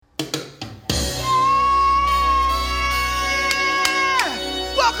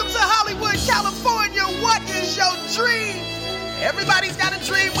is your dream. Everybody's got a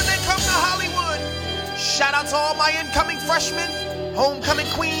dream when they come to Hollywood. Shout out to all my incoming freshmen, homecoming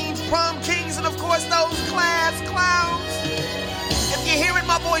queens, prom kings, and of course those class clowns. If you're hearing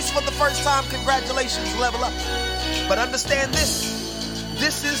my voice for the first time, congratulations, level up. But understand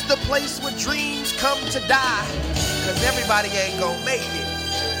this is the place where dreams come to die, because everybody ain't gonna make it.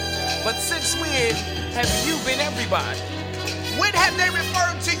 But since when have you been everybody? When have they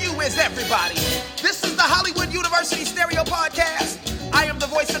referred to you as everybody? This is the Hollywood University Stereo Podcast. I am the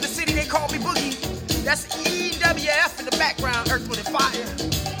voice of the city, they call me Boogie. That's EWF in the background, Earth, Wind, and Fire.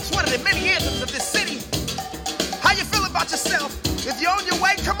 It's one of the many anthems of this city. How you feel about yourself? If you're on your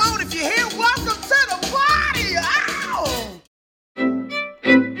way, come on. If you're here, welcome to the party. Ow!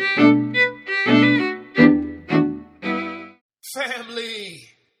 Family,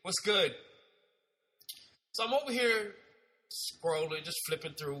 what's good? So I'm over here scrolling, just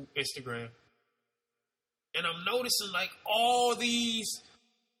flipping through Instagram, and I'm noticing like all these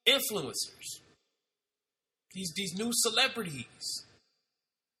influencers, these new celebrities,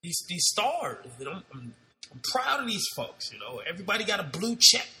 these stars. And I'm proud of these folks. You know, everybody got a blue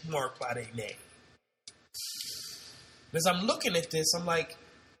check mark by their name. As I'm looking at this, I'm like,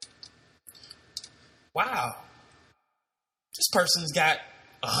 wow. This person's got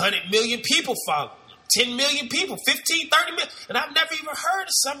 100 million people following, 10 million people, 15, 30 million. And I've never even heard of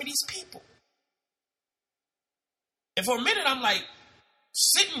some of these people. And for a minute, I'm like,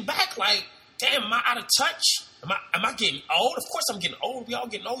 sitting back like, damn, am I out of touch? Am I getting old? Of course I'm getting old. We all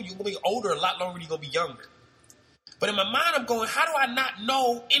getting old. You're going to be older a lot longer than you're going to be younger. But in my mind, I'm going, how do I not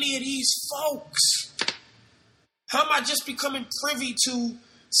know any of these folks? How am I just becoming privy to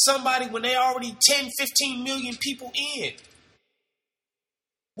somebody when they already 10, 15 million people in?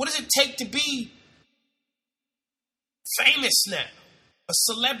 What does it take to be famous now? A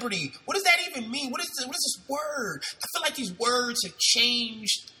celebrity? What does that even mean? What is this word? I feel like these words have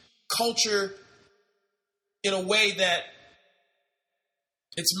changed culture in a way that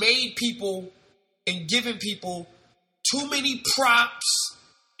it's made people and given people too many props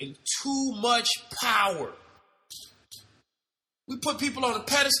and too much power. We put people on a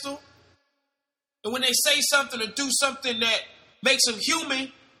pedestal, and when they say something or do something that makes them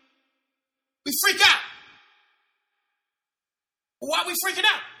human, we freak out. Why are we freaking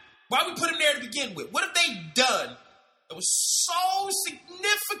out? Why we put them there to begin with? What have they done that was so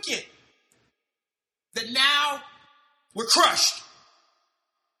significant that now we're crushed?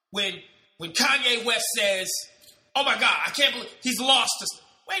 When Kanye West says, oh my God, I can't believe he's lost us.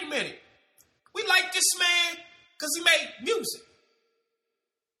 Wait a minute. We like this man because he made music.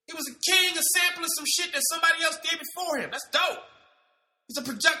 He was a king of sampling some shit that somebody else did before him. That's dope. He's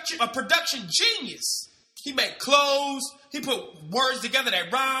a production genius. He made clothes. He put words together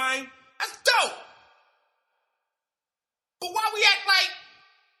that rhyme. That's dope. But why we act like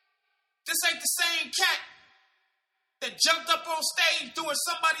this ain't the same cat that jumped up on stage doing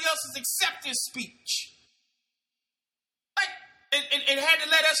somebody else's acceptance speech? Like, and had to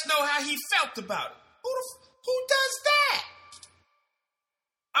let us know how he felt about it. Who does that?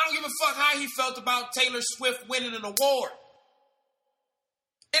 I don't give a fuck how he felt about Taylor Swift winning an award.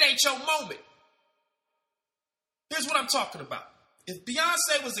 It ain't your moment. Here's what I'm talking about. If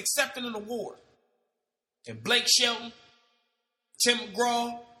Beyonce was accepting an award, and Blake Shelton, Tim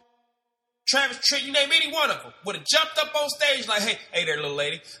McGraw, Travis Tritt, you name any one of them, would have jumped up on stage like, hey there, little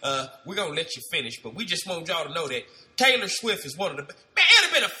lady, we're going to let you finish, but we just want y'all to know that Taylor Swift is one of the best. Man,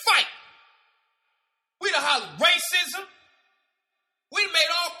 it'd have been a fight. We'd have hollered racism. We'd have made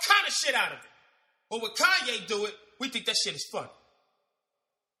all kind of shit out of it. But when Kanye do it, we think that shit is funny.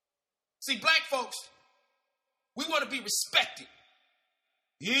 See, black folks, we want to be respected,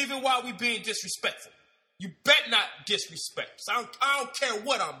 even while we being disrespectful. You better not disrespect us. I don't care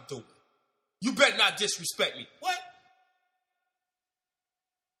what I'm doing. You better not disrespect me. What?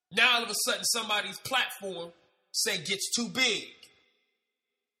 Now all of a sudden somebody's platform say gets too big.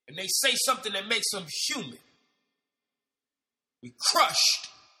 And they say something that makes them human. We crushed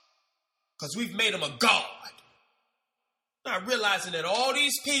because we've made them a god. Not realizing that all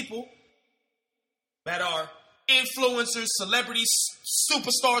these people that are influencers, celebrities,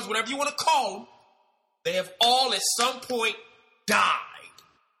 superstars, whatever you want to call them, they have all at some point died.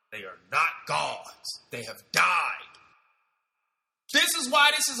 They are not gods. They have died. This is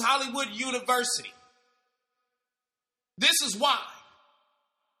why this is Hollywood University. This is why.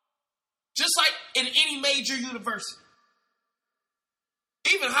 Just like in any major university,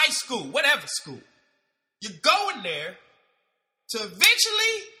 even high school, whatever school, you're going there to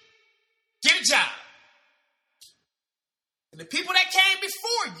eventually get a job. And the people that came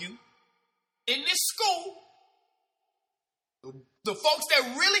before you in this school, the folks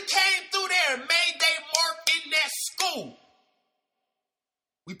that really came through there and made their mark in that school,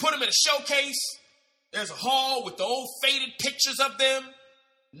 we put them in a showcase. There's a hall with the old faded pictures of them.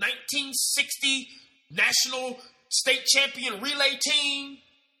 1960 national state champion relay team.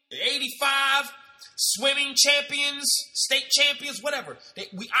 The 85 swimming champions, state champions, whatever.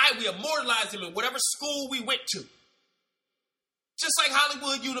 We immortalized them in whatever school we went to. Just like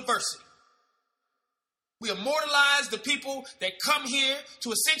Hollywood University. We immortalize the people that come here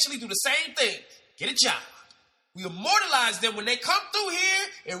to essentially do the same thing. Get a job. We immortalize them when they come through here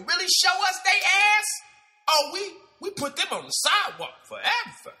and really show us they ass. Oh, we put them on the sidewalk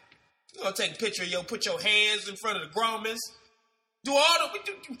forever. You're going to take a picture of put your hands in front of the grommets. Do all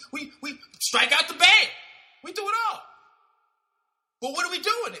we strike out the band. We do it all. But what are we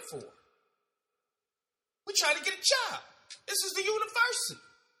doing it for? We're trying to get a job. This is the university.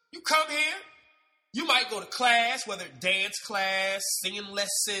 You come here. You might go to class, whether dance class, singing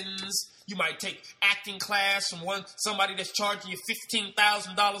lessons. You might take acting class from somebody that's charging you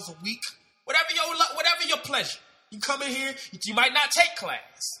 $15,000 a week. Whatever your pleasure. You come in here, you might not take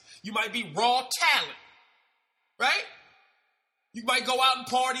class. You might be raw talent, right? You might go out and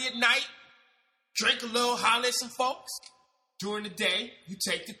party at night, drink a little, holler at some folks. During the day, you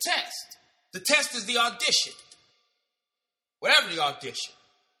take the test. The test is the audition. Whatever the audition.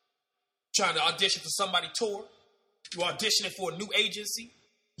 Trying to audition for somebody's tour. You auditioning for a new agency.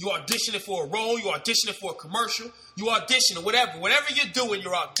 You auditioning for a role. You auditioning for a commercial. You auditioning, whatever you're doing,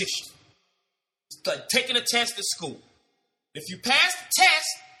 you're auditioning. It's like taking a test at school. If you pass the test,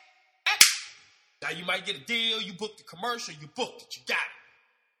 now you might get a deal. You booked the commercial. You booked it. You got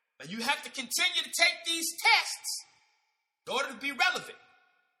it. Now you have to continue to take these tests in order to be relevant.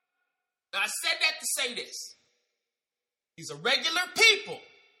 Now I said that to say this. These are regular people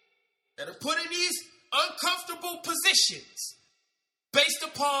that are put in these uncomfortable positions based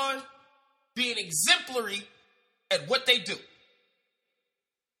upon being exemplary at what they do.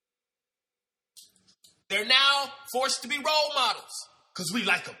 They're now forced to be role models because we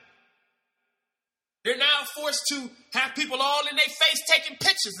like them. They're now forced to have people all in their face taking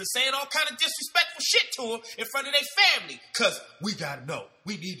pictures and saying all kind of disrespectful shit to them in front of their family because we gotta know.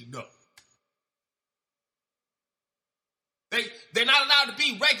 We need to know. They're not allowed to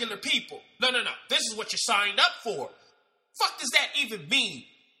be regular people. No. This is what you signed up for. Fuck does that even mean?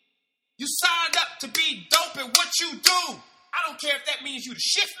 You signed up to be dope at what you do. I don't care if that means you the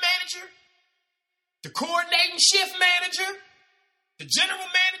shift manager, the coordinating shift manager, the general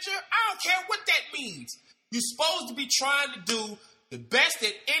manager. I don't care what that means. You're supposed to be trying to do the best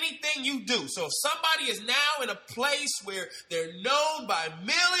at anything you do. So if somebody is now in a place where they're known by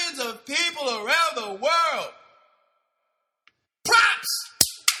millions of people around the world, props!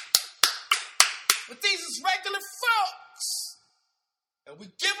 But these is regular folks. And we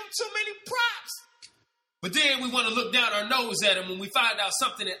give them too many props. But then we want to look down our nose at them when we find out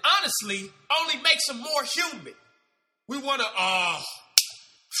something that honestly only makes them more human. We want to, I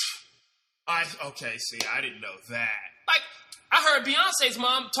didn't know that. Like, I heard Beyonce's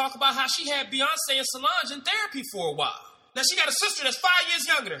mom talk about how she had Beyonce and Solange in therapy for a while. Now, she got a sister that's 5 years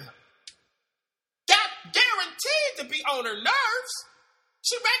younger than her. Guaranteed to be on her nerves.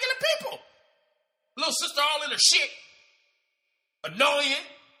 She regular people. Little sister all in her shit. Annoying.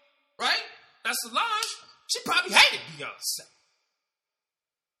 Right? Now Solange, she probably hated Beyonce.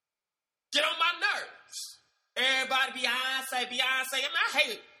 Get on my nerves. Everybody Beyonce. I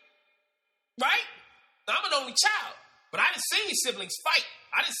hate it. Right? Now, I'm an only child. But I didn't see siblings fight.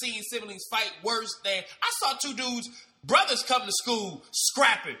 I didn't see siblings fight worse than... I saw two dudes, brothers come to school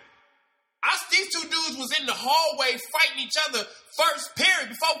scrapping. These two dudes was in the hallway fighting each other before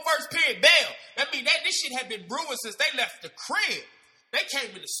first period bell. I mean, this shit had been brewing since they left the crib. They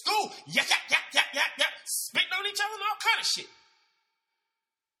came into school, yak, spitting on each other and all kind of shit.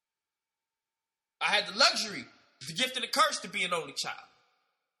 I had the luxury, the gift and the curse to be an only child.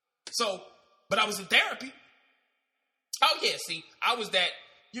 So, but I was in therapy. Oh yeah, see, I was that,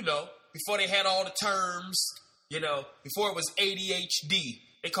 before they had all the terms, before it was ADHD.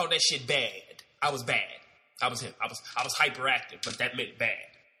 They called that shit bad. I was bad. I was him. I was hyperactive, but that meant bad,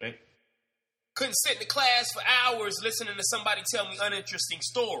 right? Couldn't sit in the class for hours listening to somebody tell me uninteresting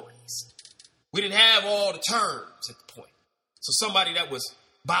stories. We didn't have all the terms at the point. So somebody that was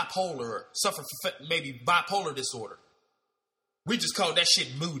bipolar or suffered from maybe bipolar disorder, we just called that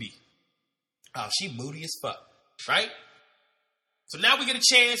shit moody. Oh, she moody as fuck, right? So now we get a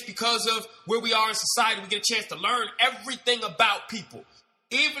chance, because of where we are in society, we get a chance to learn everything about people.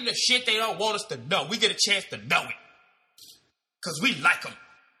 Even the shit they don't want us to know, we get a chance to know it. Because we like them.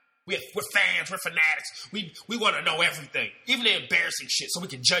 We're fans. We're fanatics. We want to know everything, even the embarrassing shit, so we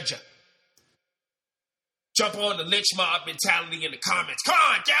can judge it. Jump on the lynch mob mentality in the comments. Come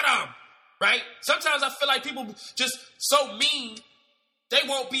on, get them. Right? Sometimes I feel like people just so mean, they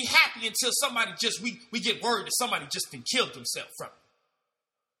won't be happy until somebody we get word that somebody just been killed themselves from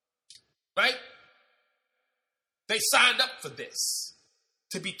it. Right? They signed up for this,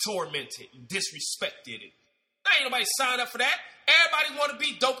 to be tormented and disrespected. Ain't nobody signed up for that. Everybody want to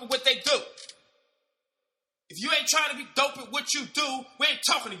be dope at what they do. If you ain't trying to be dope at what you do, we ain't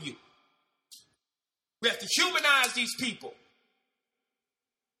talking to you. We have to humanize these people.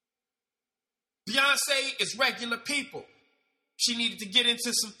 Beyonce is regular people. She needed to get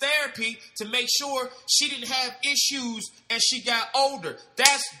into some therapy to make sure she didn't have issues as she got older.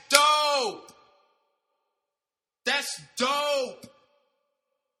 That's dope. That's dope.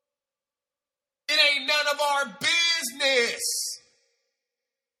 It ain't none of our business.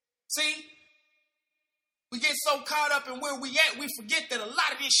 See? We get so caught up in where we at, we forget that a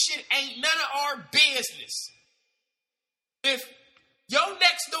lot of this shit ain't none of our business. If your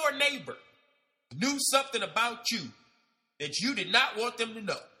next door neighbor knew something about you that you did not want them to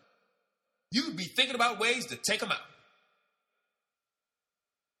know, you'd be thinking about ways to take them out.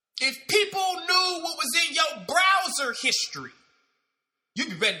 If people knew what was in your browser history, you'd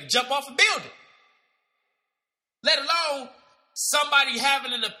be ready to jump off a building. Let alone somebody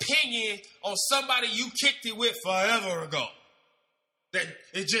having an opinion on somebody you kicked it with forever ago. That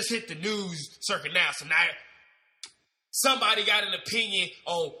it just hit the news circuit now. So now somebody got an opinion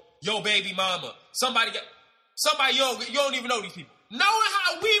on your baby mama. Somebody you don't even know these people. Knowing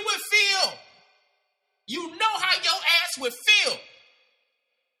how we would feel. You know how your ass would feel.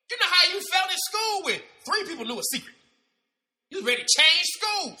 You know how you felt in school with 3 people knew a secret. You was ready to change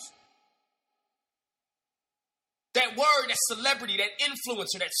schools. That word, that celebrity, that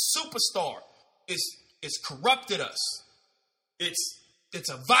influencer, that superstar is corrupted us. It's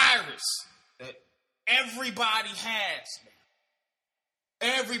a virus that everybody has,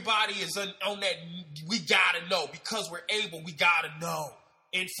 man. Everybody is on that, we gotta know. Because we're able, we gotta know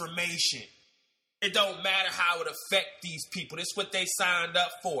information. It don't matter how it affect these people. It's what they signed up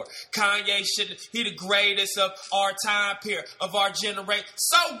for. Kanye he the greatest of our time period, of our generation.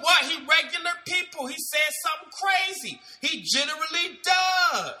 So what? He regular people. He says something crazy. He generally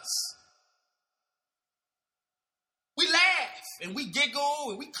does. We laugh and we giggle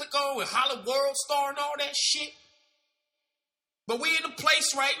and we click on with Hollywood World Star and all that shit. But we in a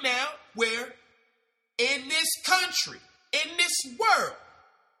place right now where in this country, in this world,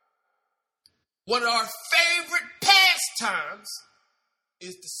 one of our favorite pastimes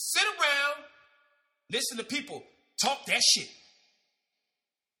is to sit around, listen to people talk that shit.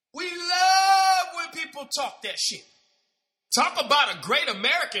 We love when people talk that shit. Talk about a great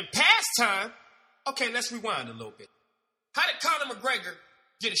American pastime. Okay, let's rewind a little bit. How did Conor McGregor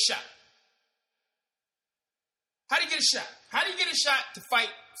get a shot? How did he get a shot? How did he get a shot to fight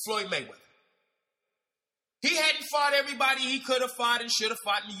Floyd Mayweather? He hadn't fought everybody he could have fought and should have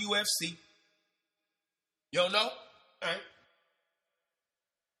fought in the UFC. You don't know? All right.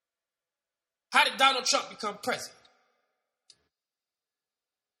 How did Donald Trump become president?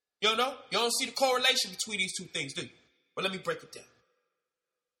 You don't know? You don't see the correlation between these two things, do you? Well, let me break it down.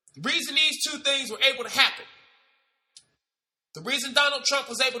 The reason these two things were able to happen, the reason Donald Trump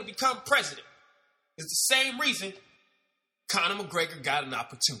was able to become president is the same reason Conor McGregor got an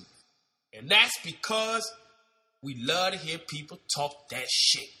opportunity. And that's because we love to hear people talk that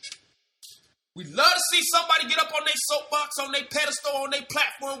shit. We love to see somebody get up on their soapbox, on their pedestal, on their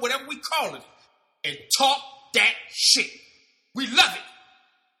platform, whatever we call it, and talk that shit. We love it.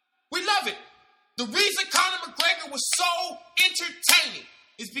 We love it. The reason Conor McGregor was so entertaining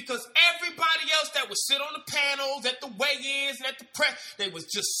is because everybody else that would sit on the panels, at the weigh-ins, and at the press, they was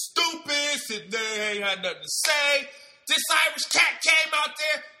just stupid, sitting there, ain't had nothing to say. This Irish cat came out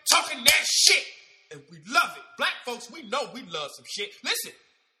there talking that shit, and we love it. Black folks, we know we love some shit. Listen,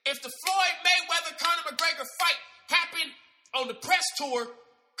 if the Floyd Mayweather-Conor McGregor fight happened on the press tour,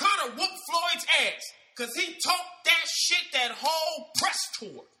 Conor whooped Floyd's ass because he talked that shit that whole press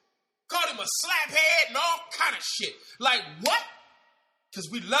tour. Called him a slaphead and all kind of shit. Like, what? Because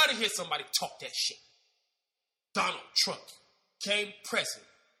we love to hear somebody talk that shit. Donald Trump came president.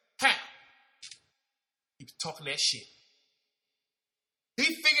 How? He was talking that shit. He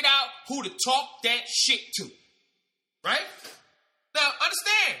figured out who to talk that shit to. Right? Now,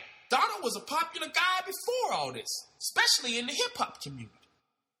 understand, Donald was a popular guy before all this, especially in the hip-hop community.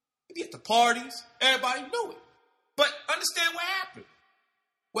 He'd be at the parties, everybody knew it. But understand what happened.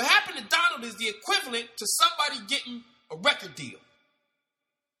 What happened to Donald is the equivalent to somebody getting a record deal.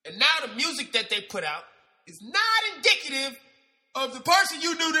 And now the music that they put out is not indicative of the person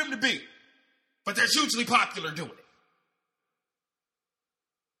you knew them to be. But they're hugely popular doing it.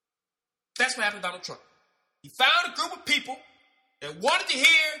 That's what happened to Donald Trump. He found a group of people that wanted to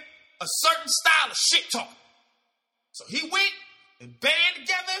hear a certain style of shit talk. So he went and band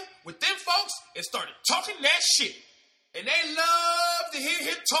together with them folks and started talking that shit. And they loved to hear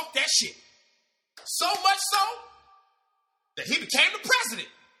him talk that shit. So much so that he became the president.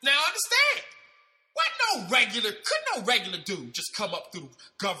 Now understand, could no regular dude just come up through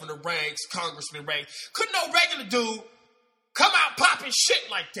governor ranks, congressman ranks? Could no regular dude come out popping shit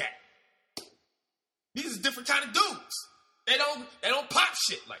like that? These are different kind of dudes. They don't pop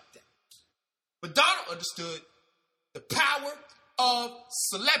shit like that. But Donald understood the power of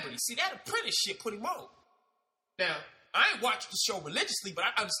celebrity. See, that apprentice shit put him on. Now, I ain't watched the show religiously, but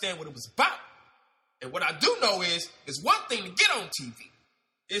I understand what it was about. And what I do know is, it's one thing to get on TV.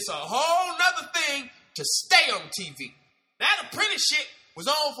 It's a whole nother thing to stay on TV. That apprentice shit was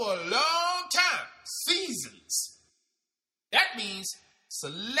on for a long time. Seasons. That means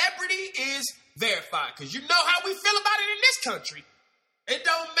celebrity is verified. Because you know how we feel about it in this country. It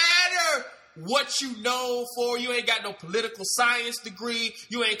don't matter what you know for. You ain't got no political science degree.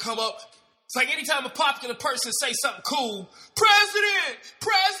 You ain't come up. It's like anytime a popular person say something cool, president.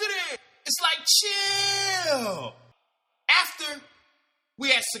 It's like, chill. After we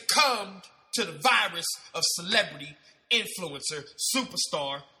had succumbed to the virus of celebrity, influencer,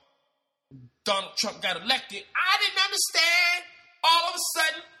 superstar, Donald Trump got elected, I didn't understand all of a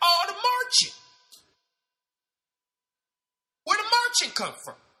sudden all the marching. Where the marching come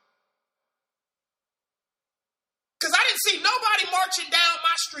from? Because I didn't see nobody marching down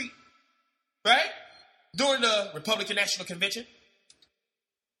my street, right? During the Republican National Convention.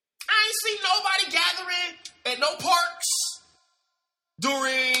 I ain't see nobody gathering at no parks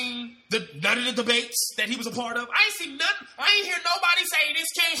during none of the debates that he was a part of. I ain't see nothing. I ain't hear nobody say this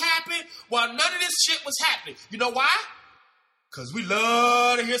can't happen while none of this shit was happening. You know why? Because we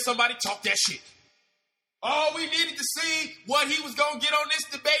love to hear somebody talk that shit. All we needed to see what he was going to get on this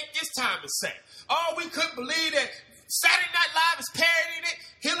debate this time and say. Oh, we couldn't believe that Saturday Night Live is parodying it.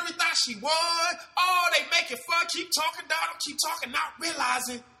 Hillary thought she won. Oh, they make it fun. Keep talking, Donald. Keep talking, not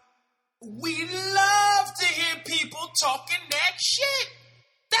realizing we love to hear people talking that shit.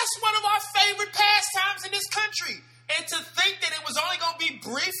 That's one of our favorite pastimes in this country. And to think that it was only going to be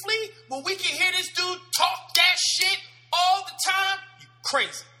briefly when we can hear this dude talk that shit all the time, you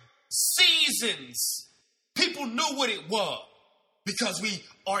crazy. Seasons. People knew what it was because we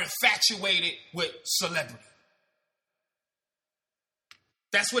are infatuated with celebrity.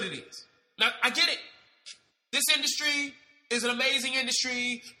 That's what it is. Now, I get it. This industry is an amazing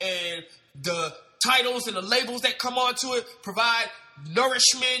industry, and the titles and the labels that come onto it provide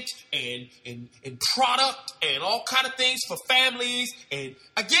nourishment and product and all kind of things for families. And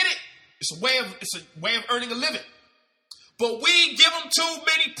I get it. It's a way of earning a living. But we give them too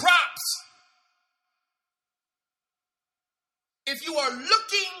many props. If you are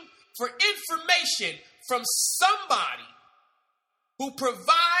looking for information from somebody who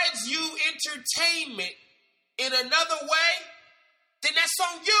provides you entertainment in another way, then that's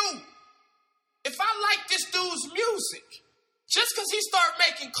on you. If I like this dude's music, just because he started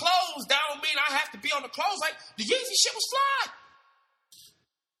making clothes, that don't mean I have to be on the clothes. Like, the Yeezy shit was fly.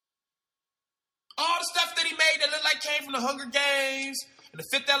 All the stuff that he made that looked like came from the Hunger Games and the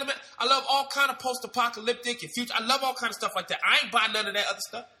Fifth Element. I love all kind of post-apocalyptic and future. I love all kind of stuff like that. I ain't buy none of that other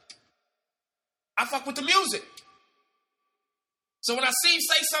stuff. I fuck with the music. So when I see him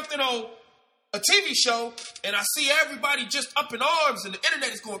say something on a TV show and I see everybody just up in arms and the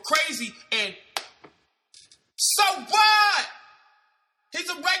internet is going crazy, and so what? He's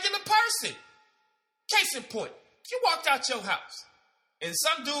a regular person. Case in point, if you walked out your house and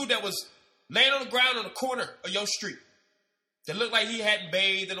some dude that was laying on the ground on the corner of your street that looked like he hadn't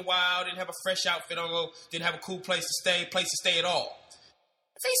bathed in a while, didn't have a fresh outfit on, didn't have a cool place to stay at all.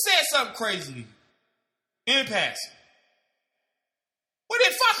 If he said something crazy to you, in passing, well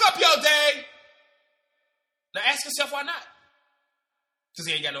then fuck up your day. Now ask yourself why not. Because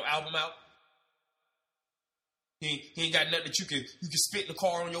he ain't got no album out. He ain't got nothing that you can spit in the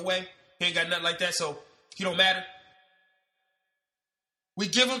car on your way. He ain't got nothing like that, so he don't matter. We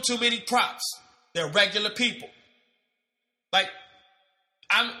give them too many props. They're regular people. Like,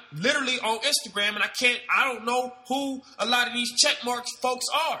 I'm literally on Instagram and I don't know who a lot of these checkmark folks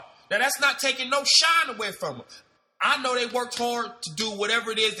are. Now, that's not taking no shine away from them. I know they worked hard to do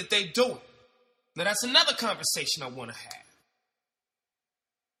whatever it is that they doing. Now, that's another conversation I want to have.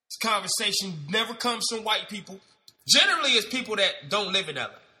 This conversation never comes from white people. Generally, it's people that don't live in LA.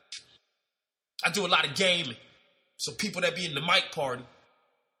 I do a lot of gaming. So people that be in the mic party,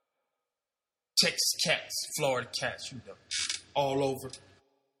 Texas cats, Florida cats, all over.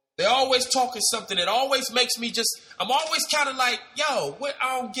 They're always talking something that always makes me I'm always kind of like, yo, what?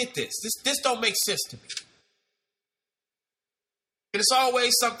 I don't get this. This don't make sense to me. And it's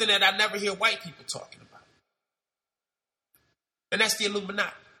always something that I never hear white people talking about. And that's the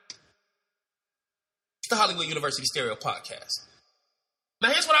Illuminati. It's the Hollywood University Stereo Podcast. Now,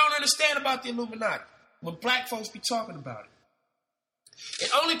 here's what I don't understand about the Illuminati. When black folks be talking about it,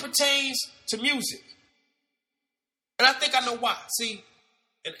 it only pertains to music. And I think I know why. See,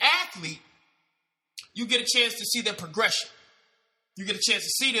 an athlete, you get a chance to see their progression. You get a chance to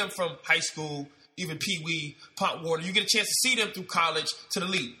see them from high school, even Pee Wee, Pop Warner. You get a chance to see them through college to the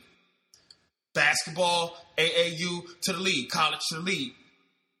league. Basketball, AAU to the league, college to the league.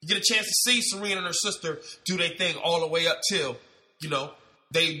 You get a chance to see Serena and her sister do their thing all the way up till,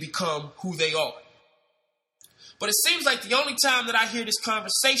 they become who they are. But it seems like the only time that I hear this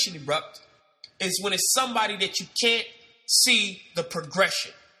conversation erupt is when it's somebody that you can't see the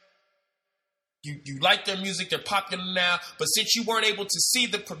progression. You like their music, they're popular now, but since you weren't able to see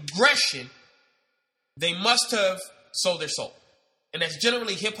the progression, they must have sold their soul. And that's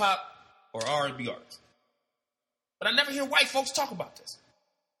generally hip-hop or R&B artists. But I never hear white folks talk about this.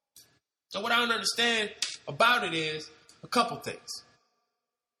 So what I don't understand about it is a couple things.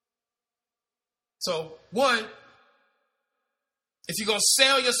 So, one, if you're going to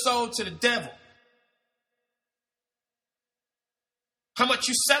sell your soul to the devil, how much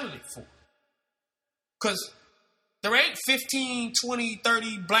you selling it for? Because there ain't 15, 20,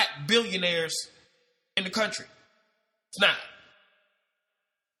 30 black billionaires in the country. It's not.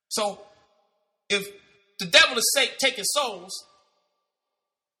 So, if the devil is taking souls,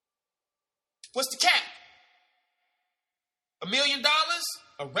 what's the cap? $1 million?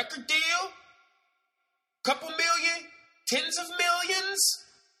 A record deal? Couple million? Tens of millions?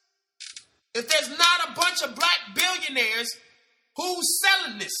 If there's not a bunch of black billionaires, who's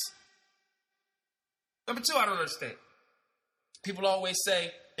selling this? Number two, I don't understand. People always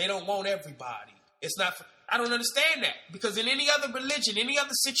say they don't want everybody. It's not for, I don't understand that. Because in any other religion, any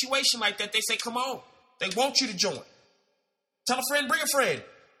other situation like that, they say, come on. They want you to join. Tell a friend, bring a friend.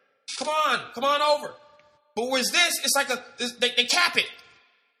 Come on over. But where's this? It's like they cap it.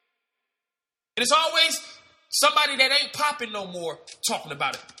 And it's always somebody that ain't popping no more talking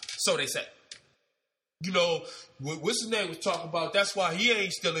about it. So they say. What's his name was talking about? That's why he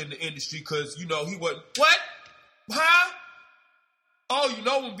ain't still in the industry because, he wasn't. What? Huh? Oh,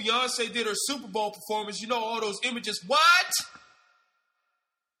 when Beyonce did her Super Bowl performance, all those images. What?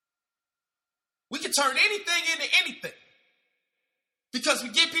 We can turn anything into anything because we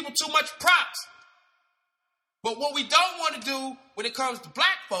give people too much props. But what we don't want to do when it comes to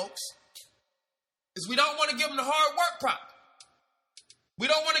black folks is we don't want to give them the hard work prop. We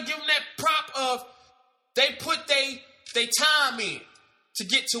don't want to give them that prop of they put they time in to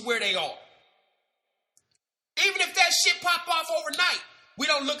get to where they are. Even if that shit pop off overnight, we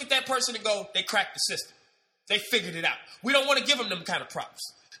don't look at that person and go, they cracked the system. They figured it out. We don't want to give them kind of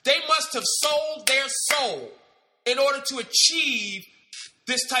props. They must have sold their soul in order to achieve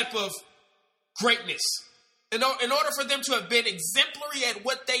this type of greatness. In order for them to have been exemplary at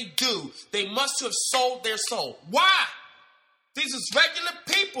what they do, they must have sold their soul. Why? These is regular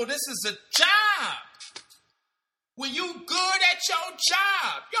people. This is a job. When you good at your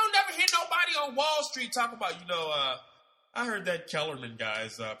job, you don't never hear nobody on Wall Street talk about, I heard that Kellerman guy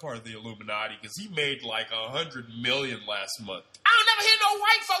is part of the Illuminati because he made like $100 million last month. I don't never hear no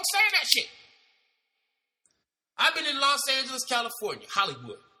white folks saying that shit. I've been in Los Angeles, California,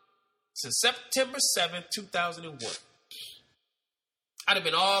 Hollywood, since September 7th, 2001. I'd have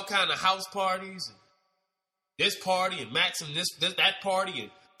been all kind of house parties, and this party, and Max and this that party,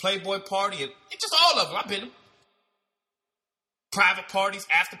 and Playboy party, and just all of them. I've been to private parties,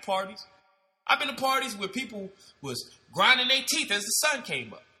 after parties. I've been to parties where people was grinding their teeth as the sun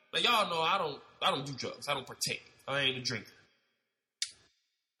came up. Like, y'all know I don't do drugs. I don't partake. I ain't a drinker.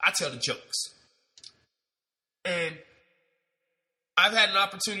 I tell the jokes. And I've had an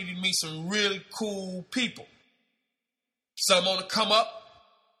opportunity to meet some really cool people. Some on the come up.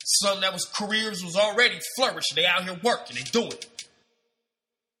 Some that careers was already flourishing. They out here working. They doing it.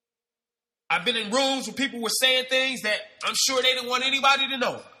 I've been in rooms where people were saying things that I'm sure they didn't want anybody to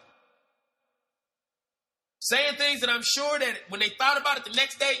know. Saying things that I'm sure that when they thought about it the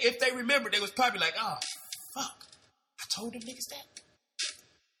next day, if they remembered, they was probably like, oh, fuck. I told them niggas that.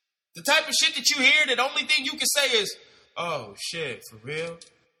 The type of shit that you hear, that the only thing you can say is, oh, shit, for real?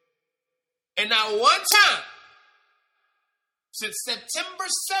 And now one time, since September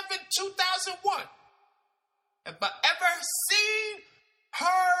 7th, 2001. Have I ever seen,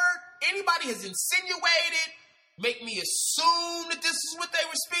 heard, anybody has insinuated, make me assume that this is what they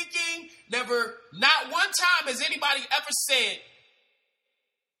were speaking? Never, not one time has anybody ever said,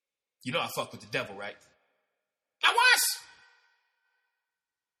 you know I fuck with the devil, right? Not once.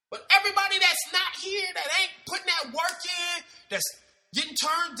 But everybody that's not here, that ain't putting that work in, that's getting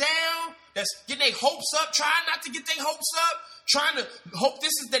turned down, that's getting their hopes up, trying not to get their hopes up, trying to hope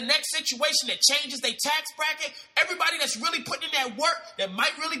this is the next situation that changes their tax bracket. Everybody that's really putting in that work, that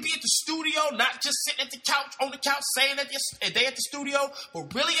might really be at the studio, not just sitting at the couch, on the couch saying that they at the studio,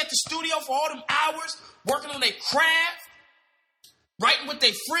 but really at the studio for all them hours, working on their craft, writing with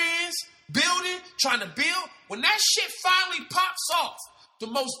their friends, building, trying to build. When that shit finally pops off, the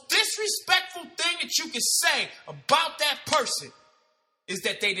most disrespectful thing that you can say about that person is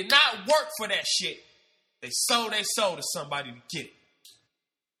that they did not work for that shit. They sold their soul to somebody to get it.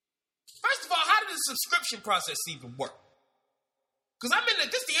 First of all, how did the subscription process even work? Because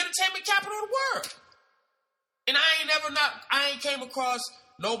this the entertainment capital of the world. And I ain't came across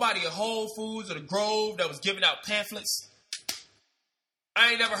nobody at Whole Foods or the Grove that was giving out pamphlets.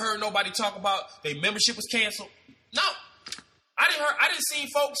 I ain't never heard nobody talk about their membership was canceled. No. I didn't see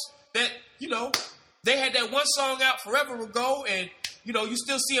folks that, they had that one song out forever ago and, you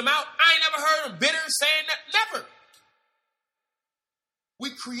still see them out. I ain't never heard them bitter saying that. Never. We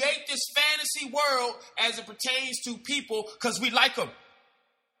create this fantasy world as it pertains to people because we like them.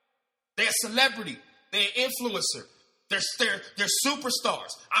 They're a celebrity. They're an influencer. They're superstars.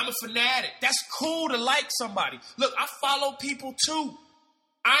 I'm a fanatic. That's cool to like somebody. Look, I follow people too.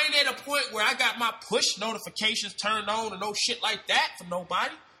 I ain't at a point where I got my push notifications turned on and no shit like that for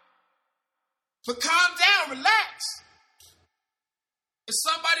nobody. But calm down, relax. If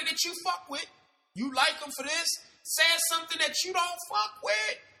somebody that you fuck with, you like them for this, says something that you don't fuck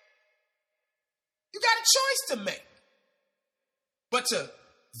with, you got a choice to make. But to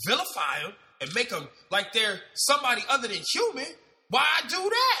vilify them and make them like they're somebody other than human, why do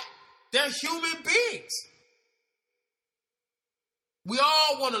that? They're human beings. We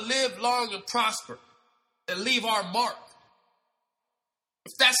all want to live long and prosper and leave our mark.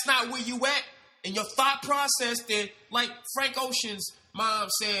 If that's not where you at in your thought process, then like Frank Ocean's mom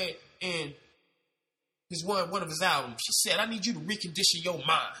said in one of his albums, she said, I need you to recondition your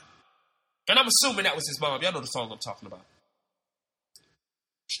mind. And I'm assuming that was his mom. Y'all know the song I'm talking about.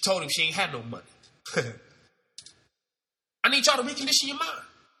 She told him she ain't had no money. I need y'all to recondition your mind.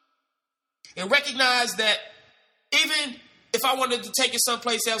 And recognize that even if I wanted to take it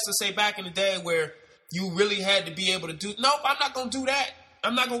someplace else and say back in the day where you really had to be able to do, nope, I'm not going to do that.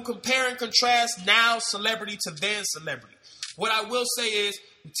 I'm not going to compare and contrast now celebrity to then celebrity. What I will say is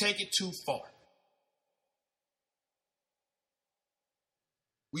we take it too far.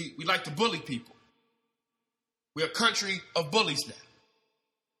 We like to bully people. We're a country of bullies now.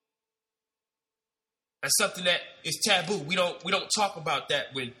 That's something that is taboo. We don't talk about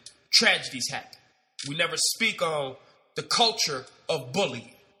that when tragedies happen. We never speak on the culture of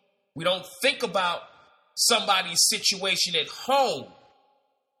bullying. We don't think about somebody's situation at home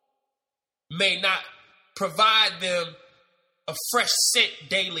may not provide them a fresh scent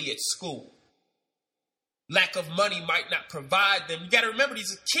daily at school. Lack of money might not provide them. You got to remember,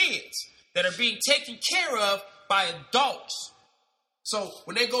 these are kids that are being taken care of by adults. So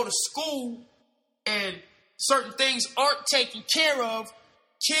when they go to school and certain things aren't taken care of,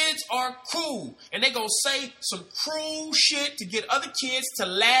 kids are cruel. And they gonna say some cruel shit to get other kids to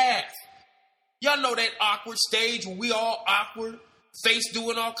laugh. Y'all know that awkward stage when we all awkward, face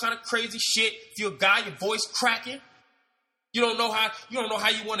doing all kind of crazy shit. If you're a guy, your voice cracking. You don't know how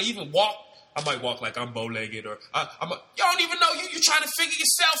you want to even walk. I might walk like I'm bow-legged or you don't even know. You're trying to figure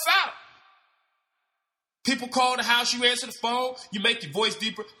yourself out. People call the house, you answer the phone, you make your voice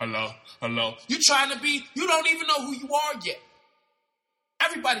deeper. Hello. You don't even know who you are yet.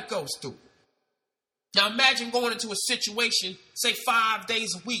 Everybody goes through it. Now imagine going into a situation, say 5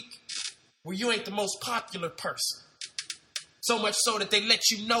 days a week, where you ain't the most popular person. So much so that they let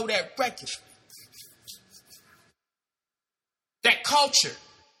you know that regularly. That culture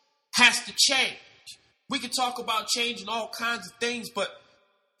has to change. We can talk about changing all kinds of things, but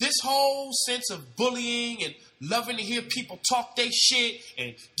this whole sense of bullying and loving to hear people talk their shit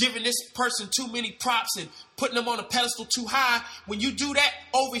and giving this person too many props and putting them on a pedestal too high, when you do that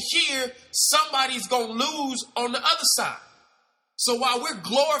over here, somebody's going to lose on the other side. So while we're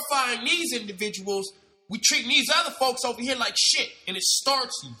glorifying these individuals, we treat these other folks over here like shit. And it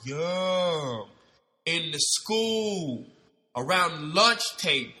starts young, in the school, around the lunch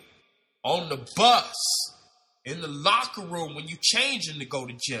table, on the bus, In the locker room when you changing to go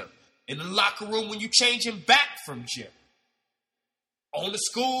to gym. In the locker room when you changing back from gym. On the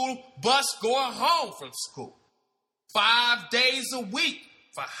school bus going home from school. 5 days a week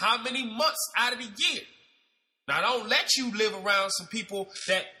for how many months out of the year? Now, I don't let you live around some people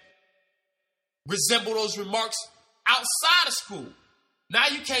that resemble those remarks outside of school. Now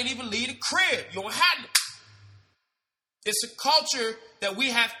you can't even leave the crib. You don't have it. It's a culture that we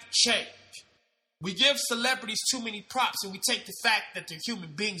have to change. We give celebrities too many props and we take the fact that they're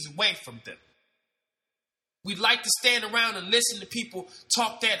human beings away from them. We like to stand around and listen to people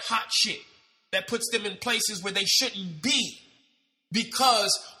talk that hot shit that puts them in places where they shouldn't be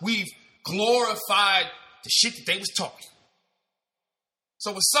because we've glorified the shit that they was talking.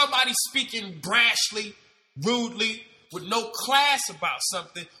 So when somebody's speaking brashly, rudely, with no class about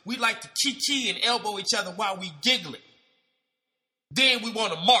something, we like to kiki and elbow each other while we giggling. Then we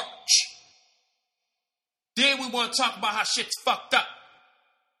want to march. Then we want to talk about how shit's fucked up.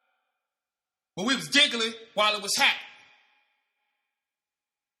 But we was giggling while it was happening.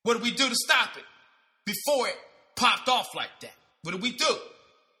 What did we do to stop it? Before it popped off like that. What did we do?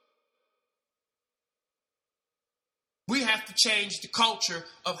 We have to change the culture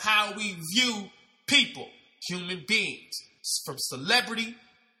of how we view people, human beings, from celebrity,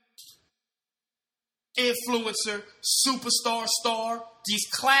 influencer, superstar, star, these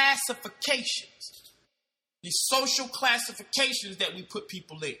classifications, these social classifications that we put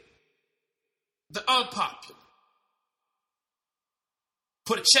people in. The unpopular.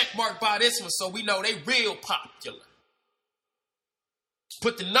 Put a check mark by this one so we know they real popular.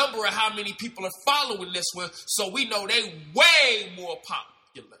 Put the number of how many people are following this one so we know they way more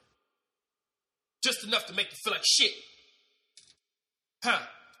popular. Just enough to make you feel like shit. Huh?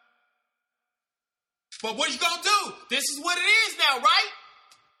 But what you gonna do? This is what it is now, right?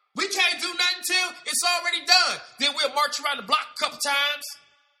 We can't do nothing till it's already done. Then we'll march around the block a couple times.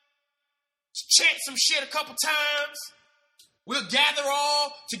 Chant some shit a couple times. We'll gather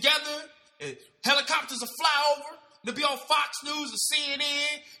all together and helicopters will fly over. They'll be on Fox News and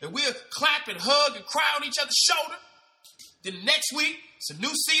CNN and we'll clap and hug and cry on each other's shoulder. Then next week, it's a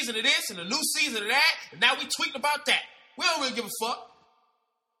new season of this and a new season of that, and now we tweeting about that. We don't really give a fuck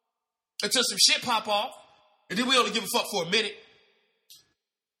until some shit pop off, and then we only give a fuck for a minute.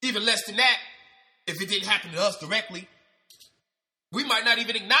 Even less than that, if it didn't happen to us directly. We might not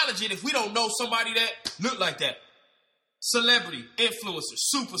even acknowledge it if we don't know somebody that look like that. Celebrity, influencer,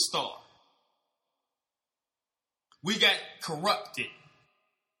 superstar. We got corrupted.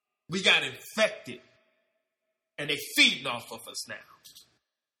 We got infected. And they feeding off of us now.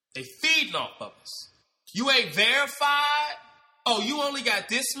 They feeding off of us. You ain't verified? Oh, you only got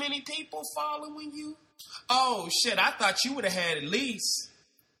this many people following you? Oh, shit, I thought you would have had at least.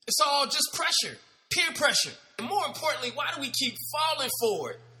 It's all just pressure, peer pressure. And more importantly, why do we keep falling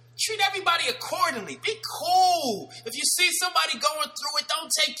for it? Treat everybody accordingly. Be cool. If you see somebody going through it,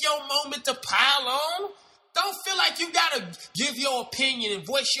 don't take your moment to pile on. Don't feel like you gotta give your opinion and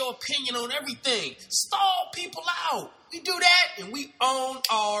voice your opinion on everything. Stall people out. We do that and we on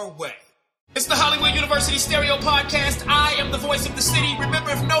our way. It's the Hollywood University Stereo Podcast. I am the voice of the city.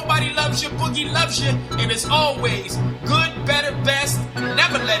 Remember, if nobody loves you, Boogie loves you. And as always, good, better, best.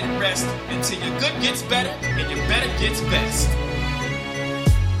 Never let it rest until your good gets better and your better gets best.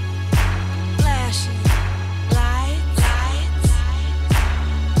 Flashing lights. Flashing lights.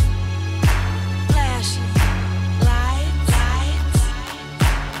 Flashing lights.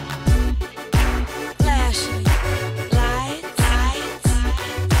 Flashing lights.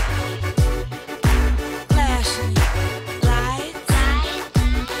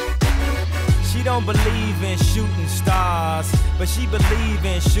 She don't believe in shooting stars, but she believe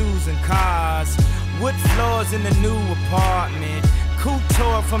in shoes and cars. Wood floors in the new apartment.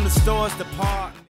 Couture from the store's department.